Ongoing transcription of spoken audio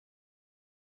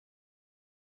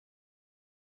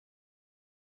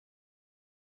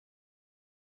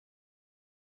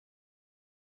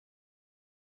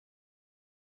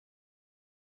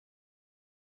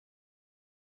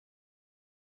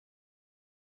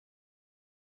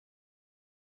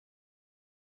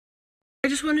I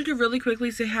just wanted to really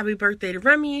quickly say happy birthday to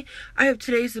Remi. I hope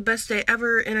today's the best day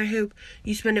ever, and I hope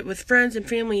you spend it with friends and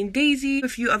family and Daisy. A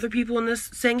few other people in this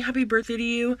saying happy birthday to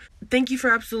you. Thank you for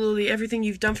absolutely everything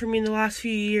you've done for me in the last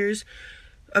few years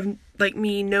of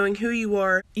me knowing who you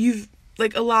are. You've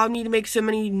allowed me to make so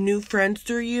many new friends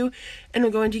through you, and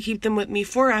I'm going to keep them with me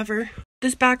forever.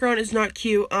 This background is not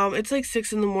cute. It's like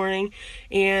 6 in the morning,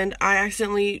 and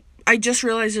I just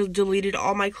realized I deleted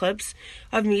all my clips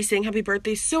of me saying happy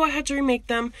birthday, so I had to remake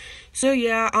them. So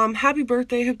yeah, happy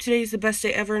birthday. I hope today is the best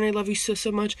day ever, and I love you so,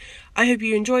 so much. I hope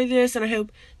you enjoy this, and I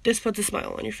hope this puts a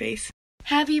smile on your face.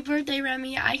 Happy birthday,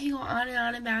 Remi. I can go on and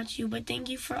on about you, but thank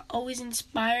you for always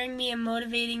inspiring me and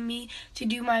motivating me to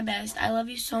do my best. I love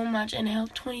you so much, and I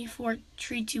hope 24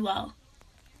 treats you well.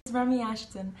 It's Remi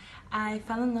Ashton. I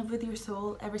fell in love with your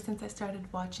soul ever since I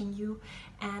started watching you,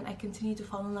 and I continue to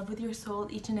fall in love with your soul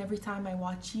each and every time I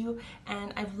watch you,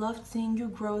 and I've loved seeing you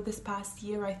grow this past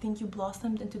year. I think you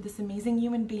blossomed into this amazing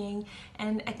human being,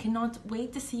 and I cannot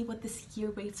wait to see what this year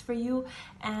waits for you,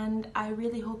 and I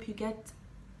really hope you get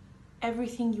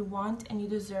everything you want and you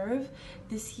deserve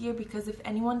this year, because if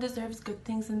anyone deserves good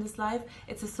things in this life,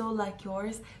 it's a soul like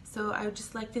yours. So I would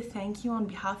just like to thank you on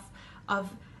behalf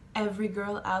of every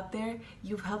girl out there.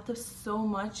 You've helped us so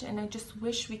much, and I just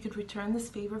wish we could return this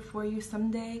favor for you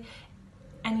someday,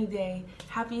 any day.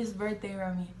 Happiest birthday,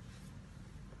 Remi.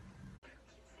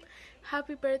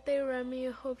 Happy birthday, Remi.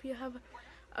 I hope you have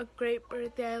a great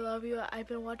birthday. I love you. I've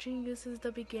been watching you since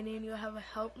the beginning. You have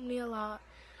helped me a lot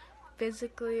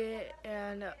physically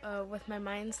and with my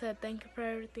mindset. Thank you for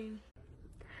everything.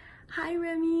 Hi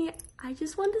Remi, I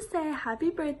just want to say happy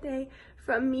birthday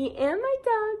from me and my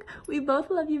dog. We both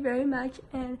love you very much,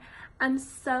 and I'm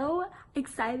so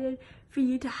excited for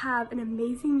you to have an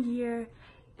amazing year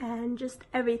and just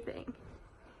everything.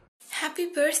 Happy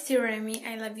birthday, Remi.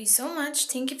 I love you so much.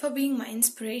 Thank you for being my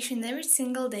inspiration every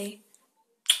single day.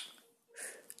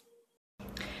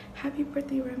 Happy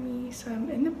birthday, Remi. So I'm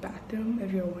in the bathroom,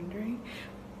 if you're wondering,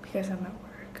 because I'm at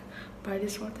work. But I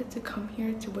just wanted to come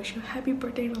here to wish you a happy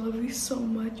birthday, and I love you so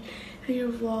much. And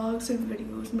your vlogs and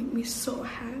videos make me so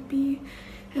happy,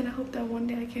 and I hope that one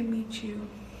day I can meet you.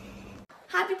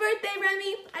 Happy birthday,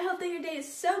 Remi. I hope that your day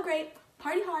is so great.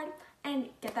 Party hard and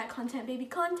get that content, baby,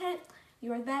 content.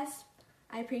 You are the best.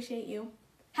 I appreciate you.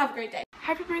 Have a great day.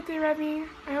 Happy birthday, Remi.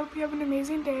 I hope you have an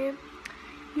amazing day.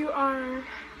 You are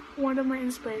one of my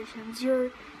inspirations. You're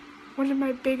one of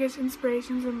my biggest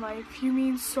inspirations in life. You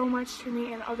mean so much to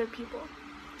me and other people.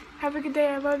 Have a good day.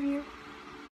 I love you.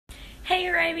 Hey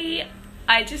Remi,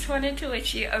 I just wanted to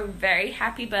wish you a very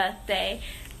happy birthday,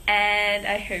 and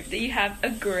I hope that you have a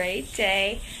great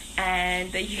day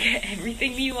and that you get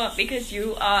everything you want, because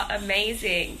you are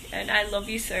amazing and I love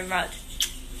you so much.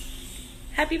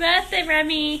 Happy birthday,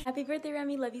 Remi. Happy birthday,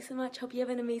 Remi. Love you so much. Hope you have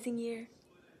an amazing year.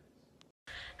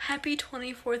 Happy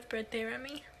 24th birthday,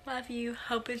 Remi. Love you.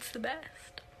 Hope it's the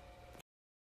best.